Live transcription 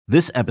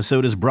This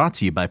episode is brought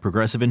to you by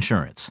Progressive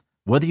Insurance.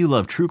 Whether you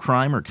love true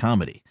crime or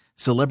comedy,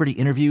 celebrity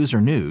interviews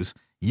or news,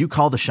 you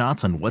call the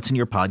shots on what's in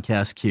your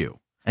podcast queue.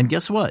 And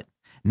guess what?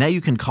 Now you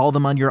can call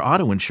them on your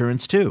auto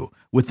insurance too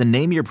with the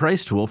Name Your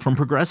Price tool from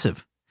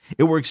Progressive.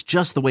 It works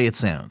just the way it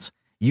sounds.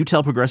 You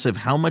tell Progressive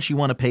how much you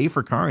want to pay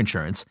for car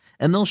insurance,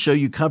 and they'll show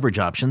you coverage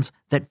options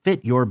that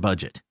fit your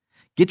budget.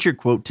 Get your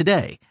quote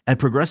today at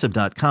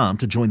Progressive.com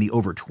to join the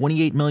over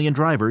 28 million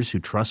drivers who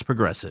trust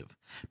Progressive.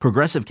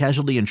 Progressive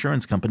Casualty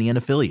Insurance Company and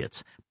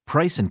Affiliates.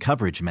 Price and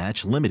coverage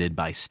match limited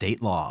by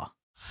state law.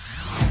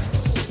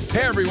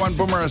 Hey everyone,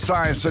 Boomer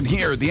Esiason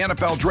here. The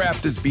NFL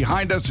Draft is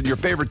behind us and your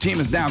favorite team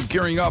is now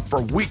gearing up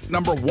for week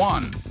number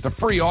 1. The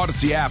free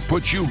Odyssey app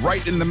puts you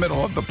right in the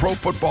middle of the pro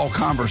football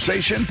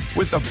conversation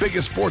with the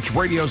biggest sports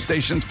radio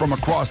stations from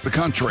across the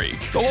country.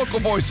 The local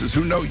voices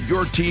who know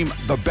your team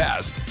the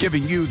best,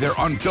 giving you their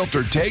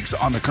unfiltered takes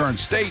on the current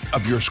state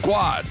of your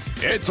squad.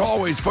 It's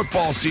always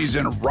football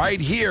season right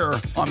here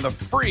on the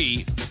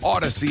free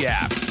Odyssey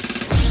app.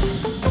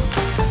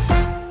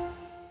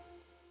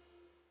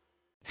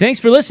 Thanks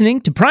for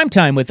listening to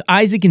Primetime with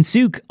Isaac and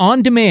Suk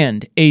on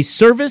Demand, a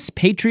Service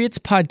Patriots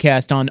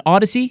podcast on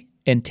Odyssey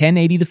and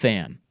 1080 The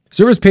Fan.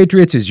 Service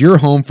Patriots is your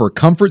home for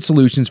comfort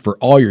solutions for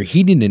all your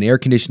heating and air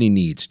conditioning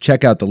needs.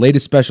 Check out the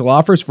latest special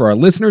offers for our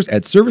listeners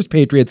at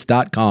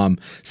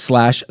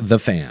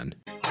servicepatriots.com/thefan.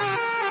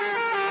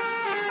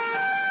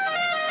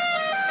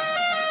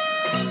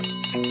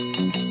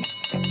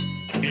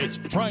 It's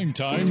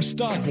Primetime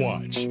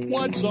Stockwatch.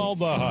 What's all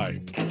the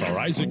hype? Are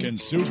Isaac and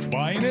Suk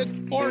buying it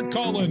or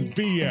calling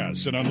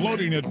BS and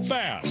unloading it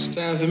fast?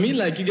 Sounds to me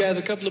like you guys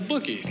are a couple of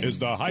bookies. Is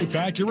the hype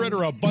accurate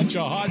or a bunch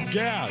of hot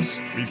gas?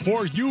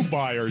 Before you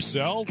buy or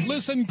sell,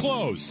 listen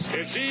close.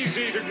 It's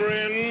easy to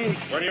grin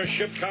when your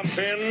ship comes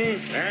in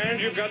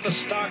and you've got the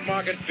stock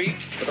market beat.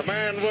 But the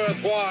man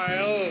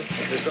worthwhile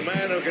is the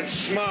man who can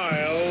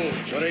smile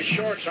when his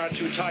shorts aren't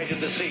too tight in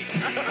the seat.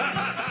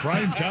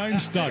 Primetime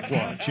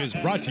Stockwatch is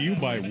brought to you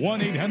by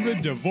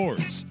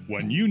 1-800-DIVORCE.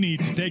 When you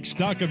need to take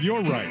stock of your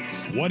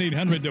rights,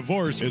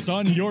 1-800-DIVORCE is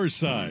on your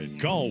side.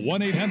 Call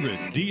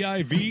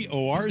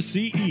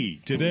 1-800-DIVORCE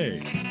today.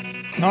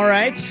 All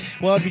right.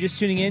 Well, if you're just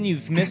tuning in,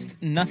 you've missed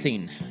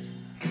nothing.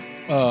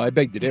 I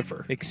beg to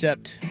differ.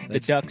 Except the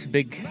Ducks'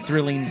 big,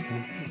 thrilling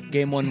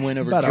Game 1 win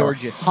over About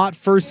Georgia. A hot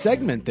first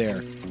segment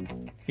there.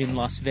 In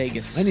Las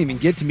Vegas. I didn't even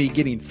get to me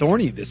getting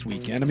thorny this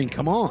weekend. I mean,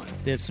 come on.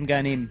 There's some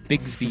guy named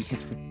Bigsby.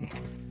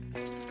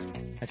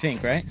 I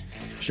think, right?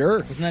 Sure.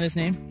 Wasn't that his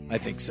name? I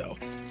think so.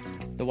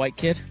 The white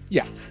kid?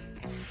 Yeah.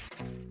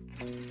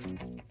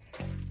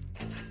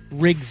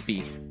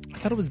 Rigsby. I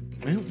thought it was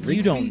Rigsby?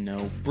 You don't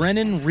know.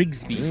 Brennan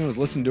Rigsby. I was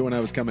listening to it when I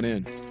was coming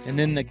in. And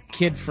then the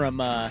kid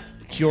from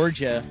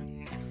Georgia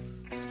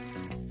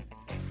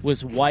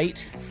was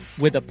white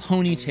with a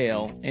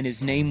ponytail, and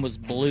his name was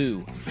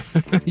Blue.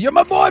 You're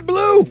my boy,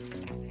 Blue!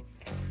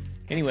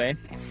 Anyway,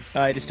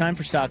 it is time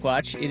for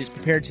Stockwatch. It is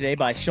prepared today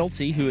by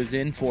Schultze, who is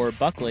in for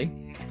Buckley.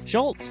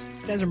 Schultz.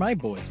 You guys are my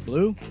boys,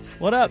 Blue.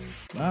 What up?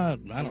 I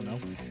don't know.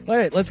 All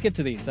right, let's get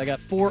to these. I got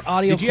 4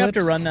 audio Did you have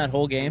to run that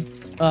whole game?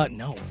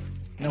 No.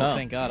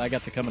 Thank God. I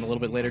got to come in a little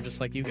bit later just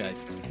like you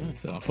guys.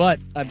 But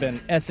I've been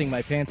essing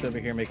my pants over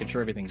here, making sure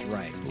everything's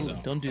right. Ooh,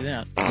 don't do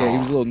that. Yeah, he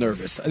was a little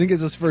nervous. I think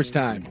it's his first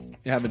time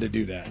having to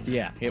do that.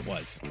 Yeah, it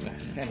was.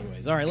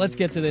 Anyways, all right, let's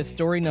get to this.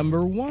 Story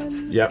number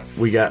 1. Yep,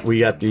 we got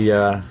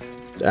the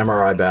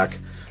MRI back,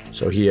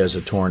 so he has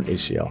a torn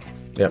ACL.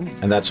 Yep,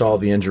 and that's all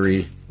the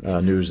injury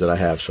news that I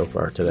have so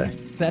far today.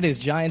 That is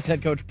Giants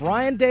head coach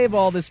Brian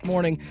Daboll this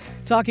morning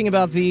talking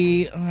about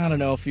the, I don't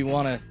know if you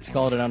want to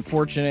call it an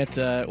unfortunate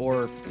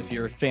or if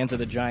you're fans of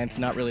the Giants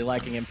not really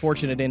liking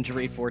unfortunate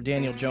injury for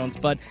Daniel Jones,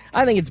 but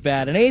I think it's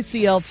bad. An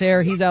ACL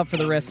tear, he's out for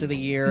the rest of the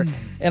year.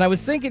 And I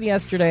was thinking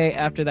yesterday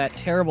after that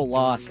terrible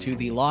loss to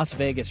the Las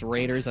Vegas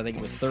Raiders, I think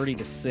it was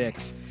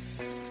 30-6,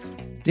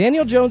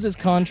 Daniel Jones'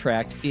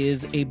 contract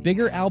is a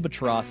bigger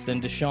albatross than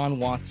Deshaun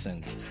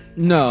Watson's.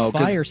 No.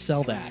 Buy or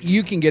sell that.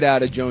 You can get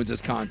out of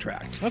Jones'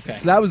 contract. Okay.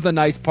 So that was the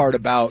nice part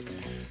about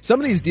some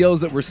of these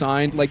deals that were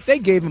signed. Like, they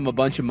gave him a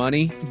bunch of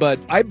money, but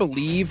I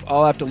believe,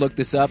 I'll have to look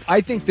this up, I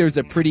think there's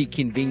a pretty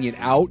convenient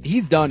out.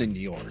 He's done in New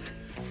York.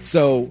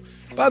 So,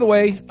 by the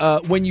way,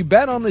 when you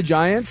bet on the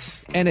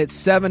Giants and it's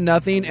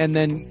 7-0 and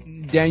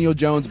then Daniel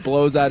Jones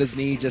blows out his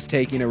knee just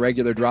taking a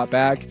regular drop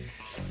back,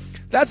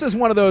 that's just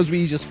one of those where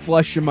you just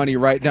flush your money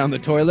right down the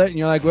toilet and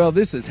you're like, well,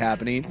 this is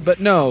happening. But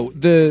no,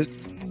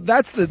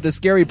 that's the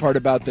scary part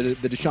about the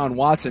Deshaun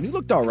Watson. He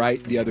looked all right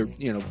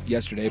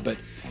yesterday, but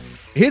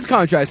his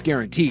contract's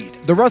guaranteed.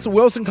 The Russell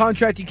Wilson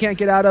contract you can't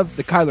get out of.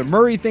 The Kyler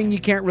Murray thing you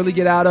can't really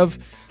get out of.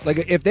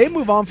 Like, if they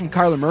move on from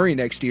Kyler Murray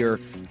next year,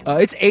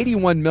 it's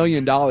 $81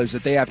 million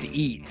that they have to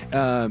eat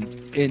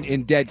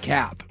in dead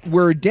cap.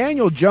 Where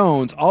Daniel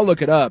Jones, I'll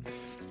look it up,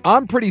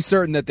 I'm pretty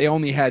certain that they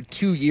only had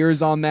 2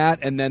 years on that,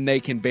 and then they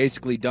can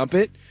basically dump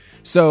it.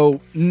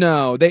 So,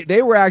 no,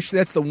 they were actually,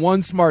 that's the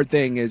one smart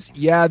thing is,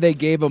 yeah, they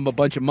gave him a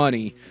bunch of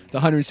money, the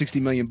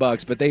 $160 million,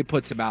 but they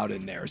put some out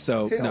in there.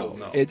 So,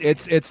 no.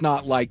 It's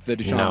not like the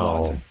Deshaun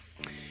Watson.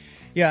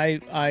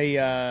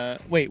 Yeah,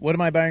 wait, what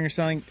am I buying or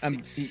selling?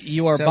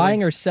 You are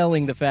buying or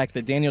selling the fact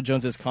that Daniel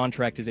Jones's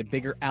contract is a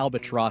bigger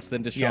albatross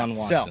than Deshaun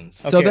Watson's.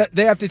 Sell. So Okay. that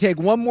they have to take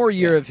one more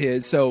year of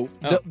his. So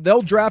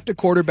they'll draft a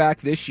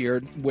quarterback this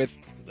year with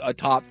a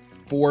top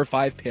 4 or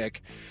 5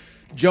 pick.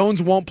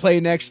 Jones won't play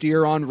next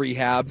year on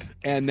rehab,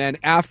 and then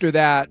after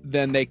that,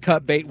 then they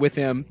cut bait with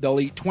him. They'll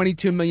eat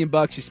 $22 million.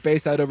 You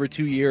space that over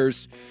 2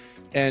 years,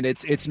 and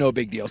it's no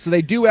big deal. So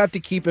they do have to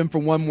keep him for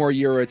one more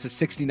year, or it's a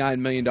 $69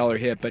 million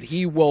hit. But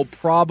he will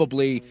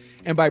probably,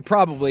 and by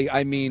probably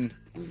I mean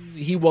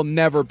he will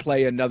never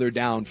play another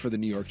down for the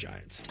New York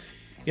Giants.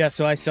 Yeah,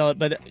 so I sell it.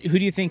 But who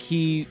do you think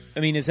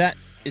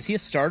is he a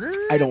starter?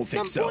 I don't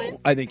think so. Point?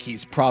 I think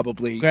he's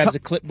probably grabs a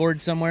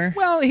clipboard somewhere.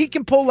 Well, he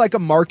can pull like a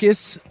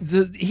Marcus.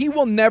 He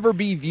will never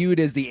be viewed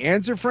as the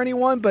answer for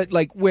anyone, but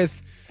like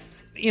with,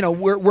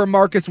 where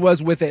Marcus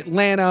was with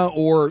Atlanta,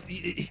 or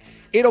He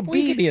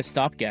could be a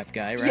stopgap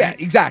guy, right? Yeah,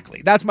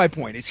 exactly. That's my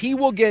point. Is he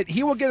will get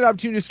an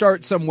opportunity to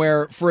start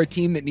somewhere for a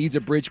team that needs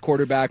a bridge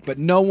quarterback, but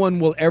no one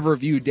will ever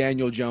view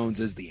Daniel Jones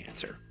as the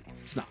answer.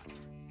 It's not.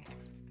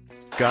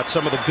 Got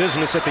some of the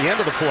business at the end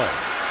of the play.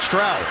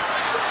 Stroud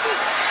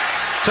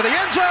to the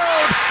end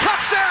zone.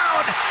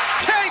 Touchdown!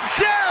 Tank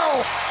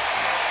Dell!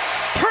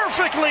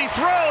 Perfectly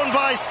thrown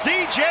by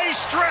CJ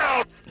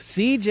Stroud.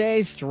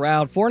 CJ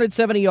Stroud,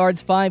 470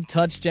 yards, 5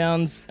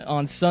 touchdowns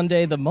on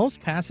Sunday, the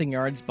most passing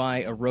yards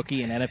by a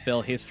rookie in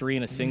NFL history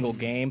in a single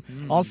game.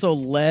 Also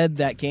led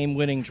that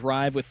game-winning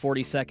drive with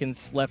 40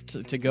 seconds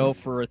left to go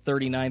for a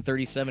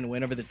 39-37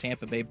 win over the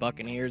Tampa Bay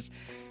Buccaneers.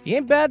 He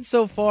ain't bad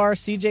so far.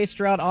 CJ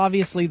Stroud,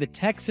 obviously the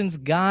Texans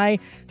guy,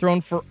 thrown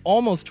for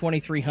almost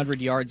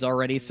 2,300 yards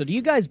already. So do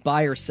you guys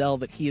buy or sell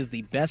that he is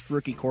the best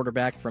rookie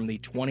quarterback from the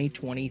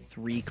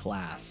 2023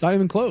 class? Not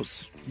even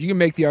close. You can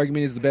make the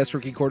argument he's the best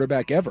rookie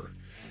quarterback ever.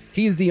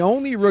 He's the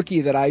only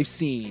rookie that I've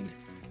seen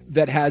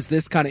that has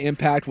this kind of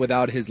impact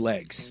without his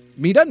legs. I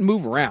mean, he doesn't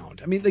move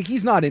around. I mean, like,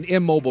 he's not an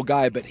immobile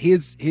guy, but he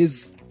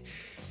is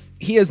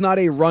not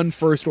a run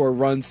first or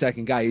run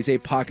second guy. He's a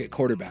pocket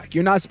quarterback.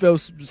 You're not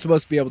supposed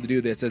to be able to do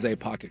this as a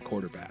pocket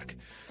quarterback.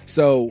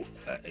 So,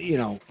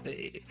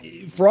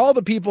 for all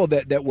the people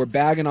that were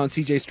bagging on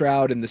CJ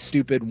Stroud and the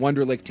stupid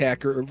Wonderlic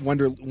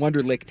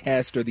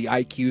test or the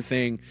IQ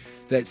thing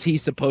that he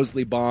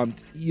supposedly bombed,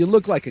 you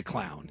look like a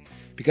clown,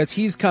 because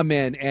he's come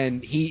in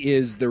and he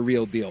is the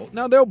real deal.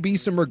 Now, there'll be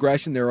some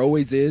regression. There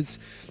always is.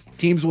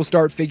 Teams will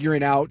start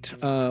figuring out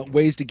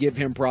ways to give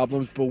him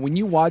problems. But when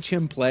you watch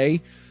him play,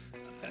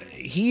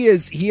 he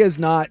is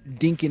not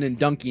dinking and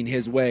dunking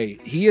his way.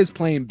 He is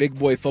playing big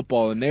boy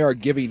football, and they are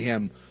giving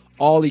him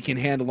all he can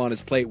handle on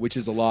his plate, which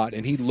is a lot.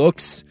 And he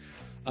looks,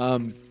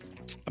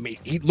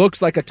 he looks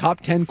like a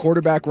top 10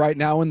 quarterback right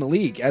now in the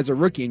league as a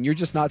rookie, and you're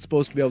just not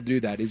supposed to be able to do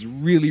that. It's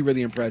really,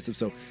 really impressive.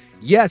 So,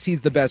 yes,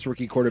 he's the best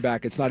rookie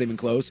quarterback. It's not even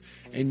close.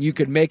 And you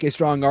could make a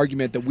strong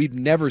argument that we've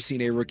never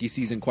seen a rookie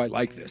season quite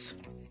like this.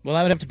 Well,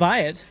 I would have to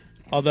buy it.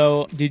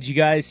 Although, did you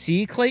guys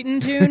see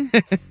Clayton Tune?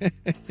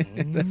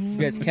 You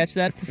guys catch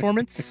that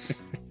performance?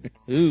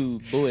 Ooh,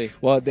 boy.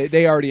 Well,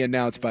 they already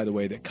announced, by the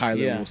way, that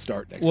Kyler will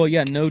start next week. Well,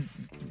 yeah, no,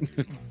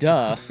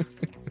 duh.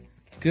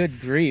 Good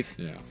grief.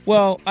 Yeah.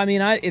 Well, I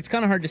mean, it's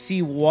kind of hard to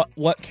see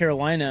what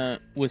Carolina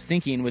was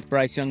thinking with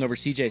Bryce Young over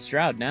CJ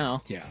Stroud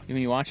now. Yeah. When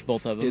you watch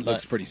both of them. It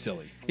looks pretty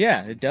silly.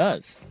 Yeah, it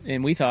does.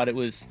 And we thought it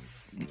was,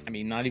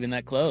 not even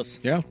that close.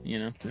 Yeah.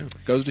 Yeah.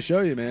 Goes to show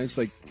you, man. It's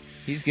like,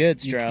 he's good,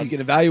 Stroud. You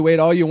can evaluate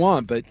all you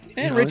want, but...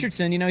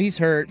 Richardson, he's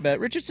hurt, but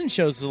Richardson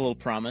shows a little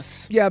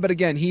promise. Yeah, but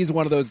again, he's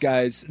one of those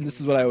guys, and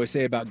this is what I always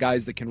say about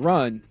guys that can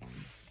run.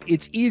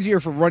 It's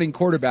easier for running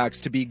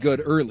quarterbacks to be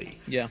good early.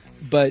 Yeah.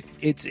 But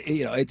it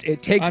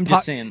takes... I'm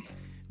just saying,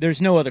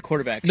 there's no other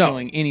quarterback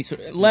showing any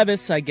sort of...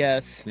 Levis, I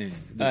guess,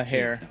 a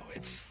hair. No,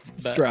 it's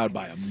Stroud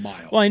by a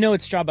mile. Well, I know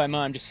it's Stroud by a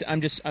mile.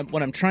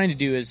 What I'm trying to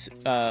do is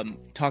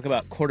talk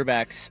about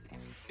quarterbacks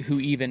who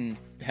even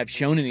have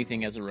shown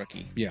anything as a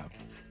rookie. Yeah.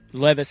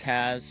 Levis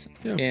has,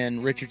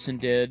 and Richardson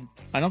did.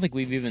 I don't think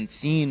we've even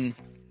seen...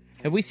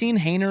 Have we seen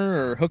Hainer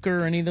or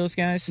Hooker or any of those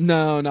guys?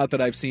 No, not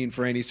that I've seen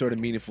for any sort of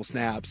meaningful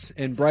snaps.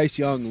 And Bryce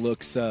Young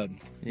looks...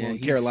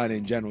 Carolina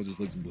in general just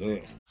looks...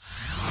 Bleh.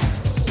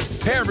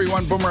 Hey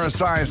everyone, Boomer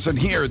Esiason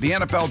here. The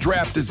NFL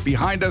Draft is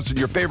behind us and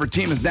your favorite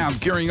team is now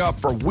gearing up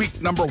for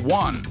week number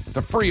 1.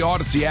 The free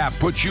Odyssey app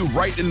puts you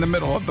right in the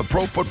middle of the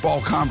pro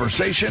football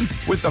conversation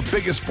with the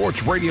biggest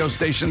sports radio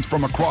stations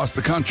from across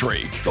the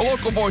country. The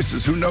local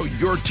voices who know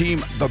your team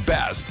the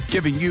best,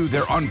 giving you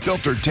their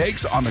unfiltered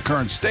takes on the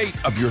current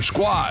state of your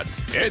squad.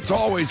 It's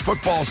always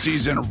football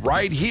season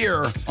right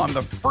here on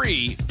the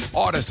free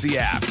Odyssey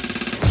app.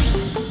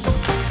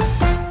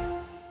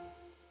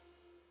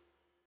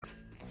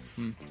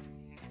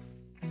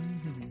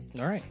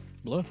 All right,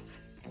 Blue.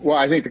 Well,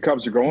 I think the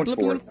Cubs are going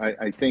for it.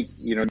 I think,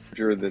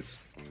 that's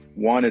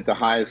won at the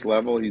highest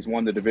level. He's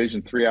won the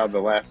division 3 out of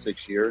the last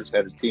 6 years,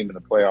 had his team in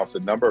the playoffs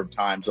a number of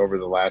times over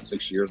the last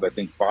 6 years, I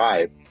think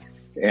 5.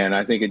 And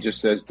I think it just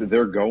says that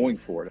they're going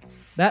for it.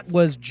 That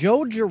was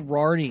Joe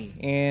Girardi,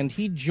 and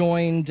he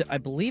joined, I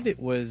believe it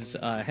was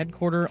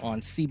headquarter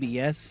on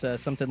CBS,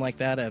 something like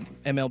that, a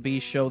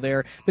MLB show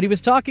there. But he was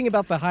talking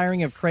about the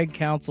hiring of Craig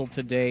Counsell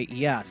today.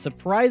 Yeah,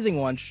 surprising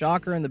one,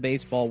 shocker in the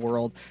baseball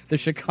world. The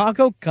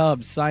Chicago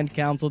Cubs signed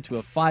Counsell to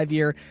a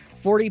 5-year,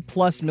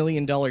 $40+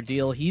 million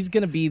deal. He's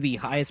going to be the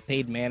highest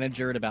paid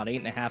manager at about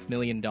 $8.5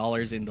 million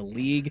in the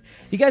league.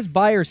 You guys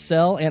buy or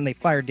sell, and they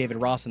fired David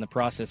Ross in the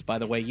process, by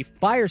the way. You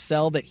buy or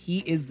sell that he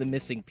is the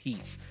missing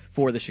piece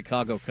for the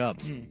Chicago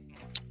Cubs.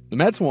 The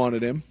Mets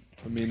wanted him.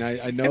 I mean,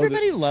 I know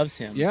everybody loves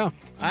him. Yeah.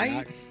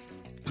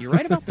 You're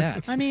right about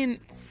that. I mean,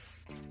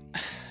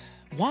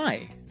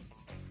 why?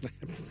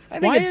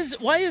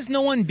 Why is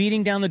no one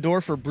beating down the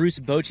door for Bruce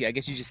Bochy? I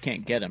guess you just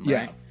can't get him,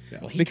 right? Yeah.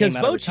 Well, he because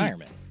came out of Bochy,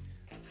 retirement.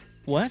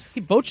 What?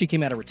 Bochy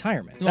came out of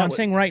retirement. No, I'm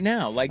saying right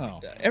now. Like,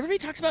 everybody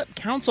talks about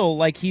Counsell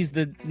like he's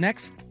the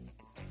next,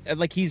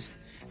 like he's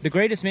the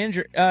greatest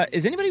manager.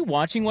 Is anybody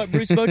watching what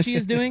Bruce Bochy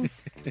is doing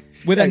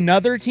with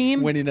another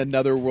team? Winning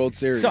another World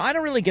Series. So I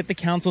don't really get the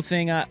Counsell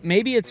thing.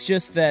 Maybe it's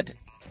just that,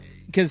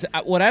 because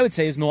what I would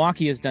say is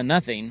Milwaukee has done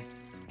nothing,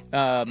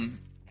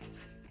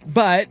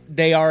 but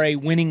they are a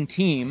winning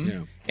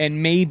team,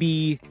 and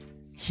maybe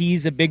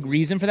he's a big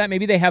reason for that.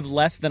 Maybe they have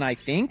less than I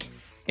think,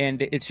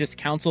 and it's just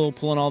Counsell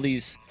pulling all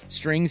these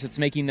strings that's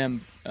making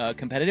them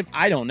competitive.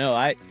 I don't know.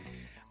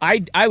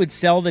 I would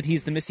sell that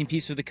he's the missing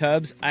piece for the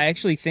Cubs. I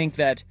actually think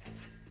that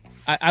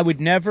I would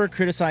never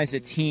criticize a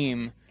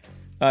team,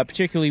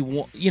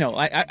 particularly,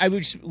 I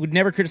would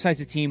never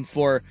criticize a team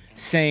for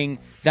saying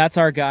that's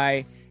our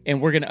guy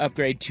and we're going to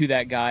upgrade to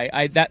that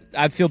guy.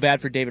 I feel bad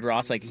for David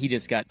Ross, like he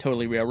just got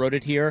totally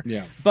railroaded here.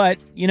 Yeah. But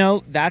you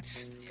don't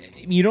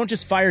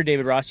just fire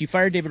David Ross. You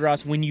fire David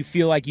Ross when you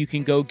feel like you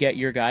can go get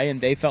your guy,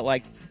 and they felt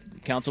like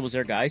Counsell was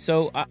their guy.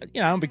 So I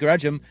don't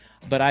begrudge him,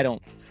 but I'm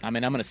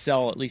going to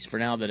sell, at least for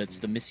now, that it's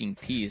the missing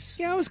piece.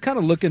 Yeah, I was kind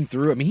of looking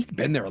through. I mean, he's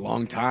been there a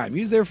long time. He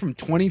was there from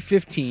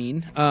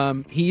 2015.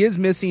 He is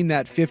missing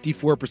that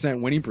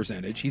 54% winning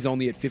percentage. He's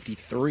only at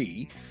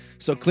 53.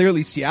 So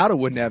clearly Seattle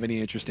wouldn't have any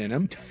interest in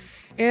him.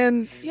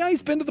 And, yeah,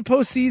 he's been to the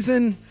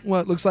postseason,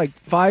 looks like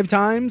 5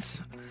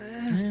 times.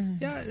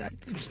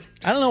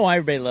 I don't know why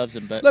everybody loves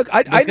him, but look,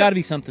 there's got to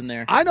be something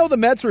there. I know the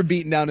Mets were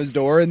beating down his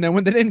door, and then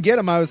when they didn't get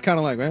him, I was kind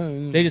of like,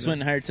 they just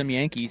went and hired some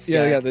Yankees.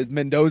 Yeah, the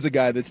Mendoza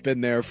guy that's been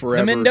there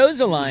forever. The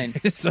Mendoza line.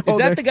 So is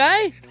that the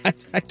guy?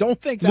 I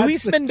don't think that's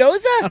Luis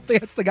Mendoza? I don't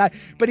think that's the guy.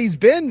 But he's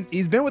been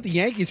with the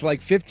Yankees for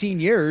like 15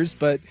 years.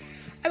 But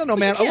I don't know,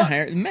 man.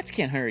 The Mets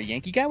can't hire a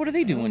Yankee guy. What are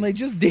they doing? Well, they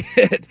just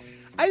did.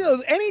 I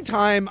know.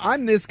 Anytime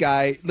I'm this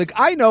guy, like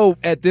I know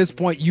at this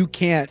point you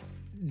can't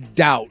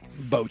doubt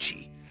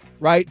Bochy.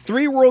 Right?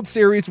 3 World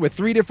Series with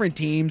 3 different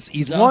teams.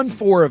 He's won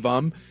 4 of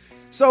them.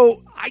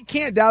 So I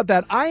can't doubt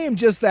that. I am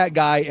just that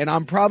guy, and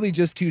I'm probably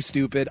just too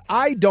stupid.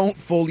 I don't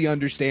fully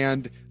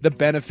understand the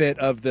benefit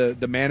of the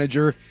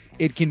manager.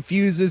 It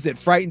confuses. It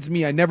frightens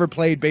me. I never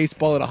played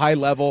baseball at a high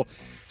level.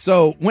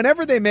 So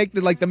whenever they make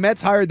the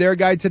Mets hired their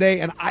guy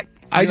today, and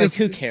I just,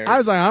 who cares? I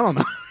was like, I don't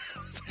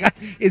know.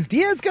 Is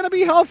Diaz going to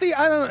be healthy?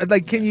 I don't know.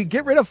 Like, can you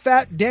get rid of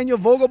fat Daniel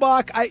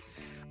Vogelbach?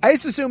 I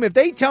just assume if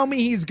they tell me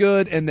he's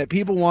good and that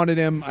people wanted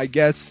him, I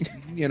guess,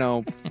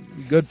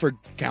 good for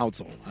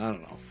Counsell. I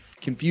don't know.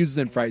 Confuses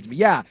and frightens me.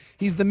 Yeah,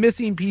 he's the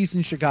missing piece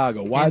in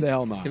Chicago. Why the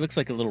hell not? He looks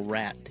like a little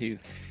rat, too.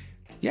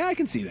 Yeah, I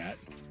can see that.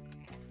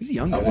 He's a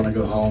young guy. I want to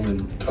go home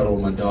and cuddle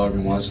with my dog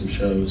and watch some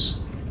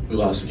shows. We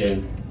lost the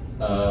game.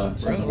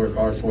 Something to work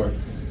hard for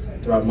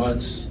throughout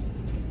months,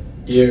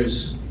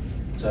 years,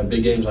 to have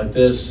big games like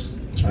this.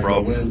 Try to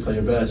go win, play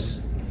your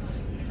best.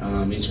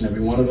 Each and every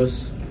one of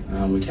us.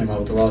 We came out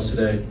with the loss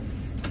today,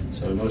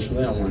 so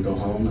emotionally I want to go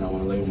home and I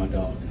want to lay with my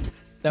dog.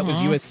 That was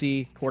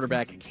USC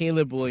quarterback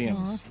Caleb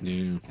Williams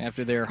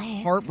after their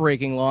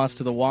heartbreaking loss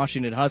to the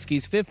Washington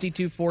Huskies,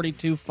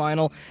 52-42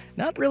 final.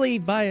 Not really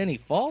by any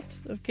fault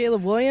of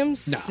Caleb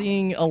Williams. No.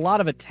 Seeing a lot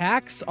of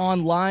attacks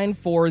online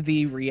for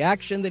the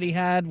reaction that he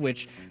had,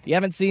 which if you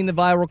haven't seen the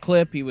viral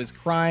clip, he was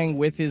crying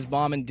with his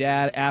mom and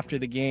dad after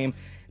the game.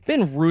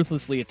 Been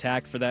ruthlessly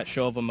attacked for that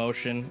show of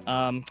emotion.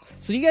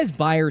 So you guys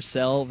buy or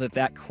sell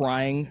that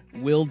crying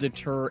will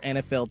deter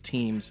NFL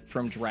teams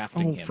from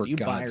drafting him? For you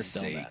buy or God's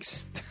sell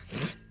sakes.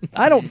 that?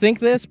 I don't think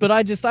this, but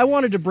I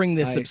wanted to bring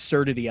this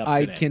absurdity up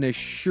I today. can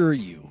assure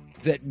you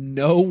that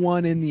no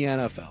one in the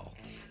NFL,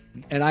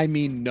 and I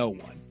mean no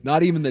one,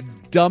 not even the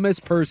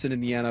dumbest person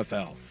in the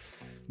NFL,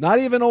 not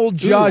even old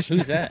Josh.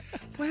 Who's that?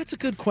 Well, that's a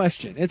good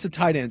question. It's a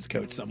tight ends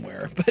coach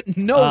somewhere, but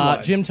no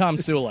one. Jim Tom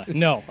Sula.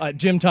 No,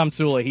 Jim Tom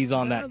Sula. He's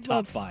on that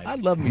top 5. I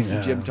love me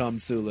some Jim Tom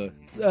Sula.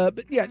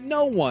 But yeah,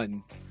 no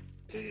one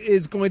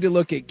is going to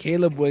look at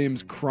Caleb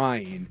Williams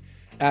crying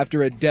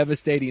after a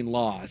devastating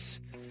loss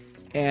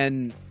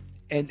and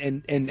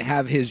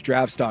have his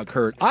draft stock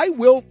hurt. I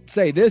will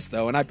say this,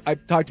 though, and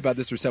I've talked about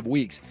this for several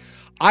weeks.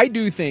 I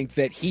do think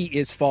that he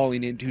is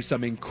falling into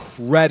some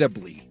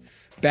incredibly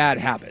bad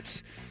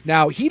habits.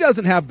 Now, he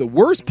doesn't have the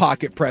worst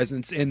pocket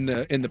presence in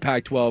the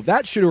Pac-12.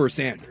 That's Shedeur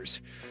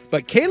Sanders.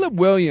 But Caleb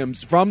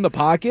Williams from the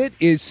pocket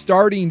is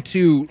starting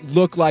to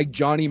look like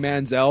Johnny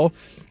Manziel.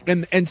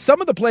 And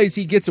some of the plays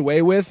he gets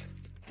away with,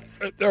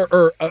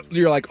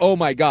 you're like, oh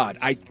my God,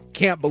 I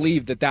can't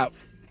believe that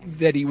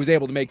he was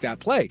able to make that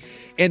play.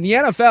 In the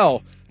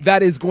NFL,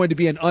 that is going to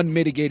be an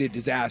unmitigated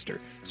disaster.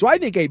 So I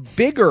think a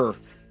bigger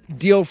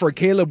deal for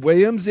Caleb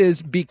Williams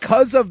is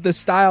because of the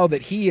style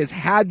that he has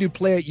had to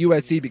play at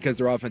USC, because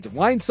their offensive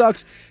line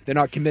sucks, they're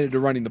not committed to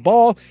running the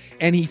ball,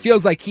 and he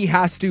feels like he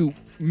has to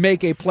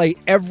make a play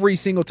every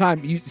single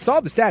time. You saw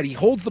the stat, he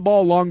holds the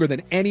ball longer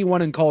than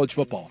anyone in college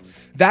football.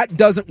 That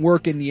doesn't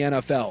work in the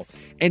NFL.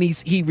 And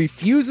he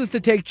refuses to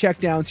take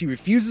checkdowns. He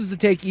refuses to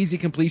take easy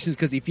completions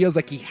because he feels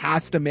like he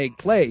has to make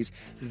plays.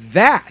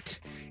 That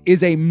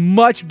is a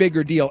much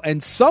bigger deal.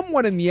 And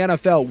someone in the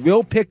NFL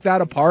will pick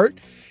that apart.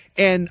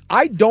 And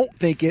I don't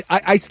think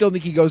I still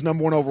think he goes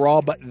number 1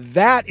 overall, but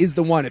that is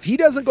the one. If he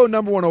doesn't go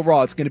number 1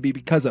 overall, it's going to be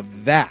because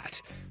of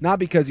that, not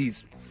because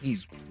he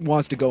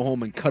wants to go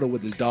home and cuddle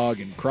with his dog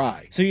and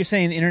cry. So you're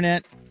saying the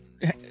internet?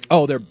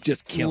 Oh, they're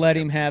just killing Let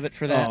him have it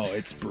for that. Oh,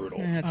 it's brutal.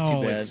 That's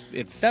too bad.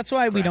 That's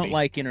why we don't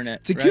like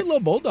internet. It's a cute little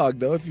bulldog,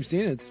 though. If you've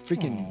seen it, it's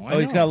freaking. Oh,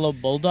 he's got a little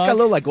bulldog. He's got a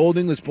little like old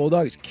English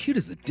bulldog. It's cute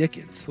as the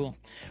dickens. Cool.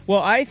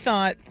 Well, I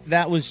thought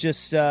that was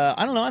just. I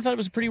don't know. I thought it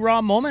was a pretty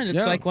raw moment.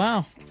 It's like,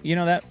 wow,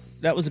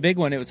 that was a big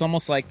one. It was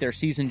almost like their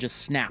season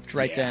just snapped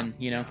right then.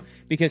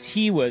 Because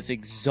he was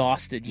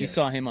exhausted. You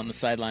saw him on the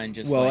sideline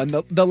just. Well, and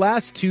the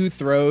last 2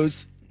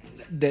 throws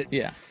that.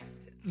 Yeah.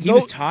 He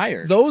was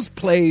tired. Those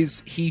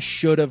plays he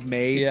should have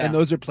made, and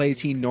those are plays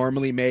he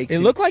normally makes. It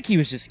looked like he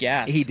was just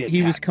gassed. He did.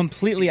 He was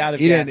completely out of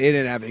gas. He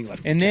didn't have anything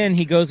left. And then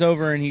he goes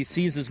over and he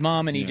sees his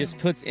mom, and he just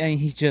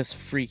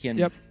freaking.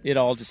 Yep. It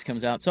all just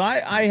comes out. So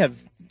I have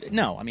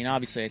no. I mean,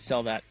 obviously, I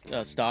sell that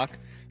stock.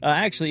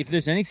 Actually, if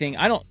there's anything,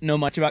 I don't know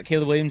much about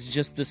Caleb Williams.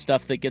 Just the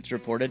stuff that gets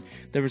reported.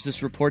 There was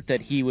this report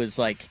that he was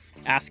like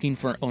asking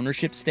for an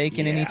ownership stake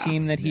in any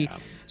team that he.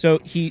 So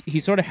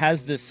he sort of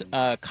has this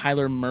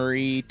Kyler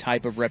Murray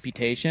type of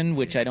reputation,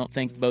 which I don't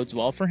think bodes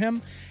well for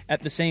him.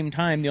 At the same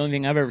time, the only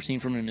thing I've ever seen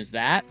from him is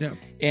that. Yeah.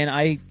 And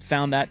I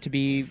found that to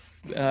be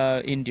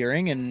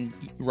endearing and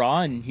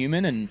raw and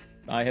human, and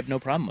I have no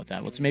problem with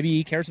that. So maybe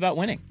he cares about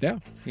winning. Yeah.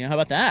 How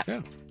about that?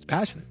 Yeah. It's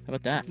passionate. How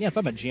about that? Yeah, if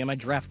I'm a GM, I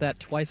draft that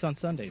twice on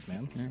Sundays,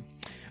 man.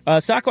 Yeah.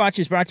 Stockwatch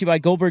is brought to you by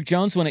Goldberg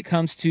Jones. When it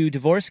comes to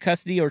divorce,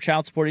 custody, or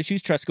child support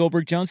issues, trust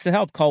Goldberg Jones to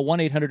help. Call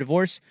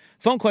 1-800-DIVORCE.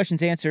 Phone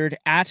questions answered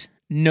at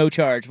no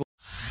charge.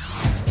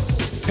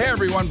 Hey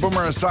everyone,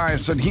 Boomer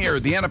Esiason here.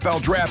 The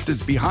NFL Draft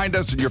is behind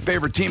us, and your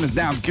favorite team is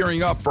now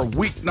gearing up for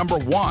week number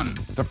 1.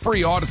 The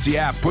free Odyssey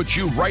app puts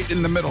you right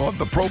in the middle of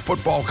the pro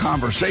football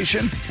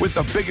conversation with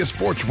the biggest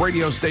sports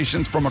radio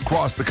stations from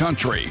across the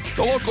country.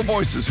 The local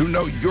voices who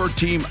know your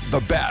team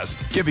the best,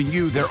 giving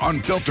you their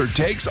unfiltered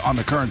takes on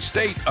the current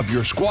state of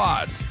your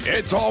squad.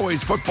 It's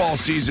always football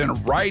season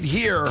right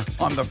here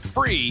on the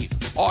free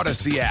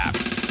Odyssey app.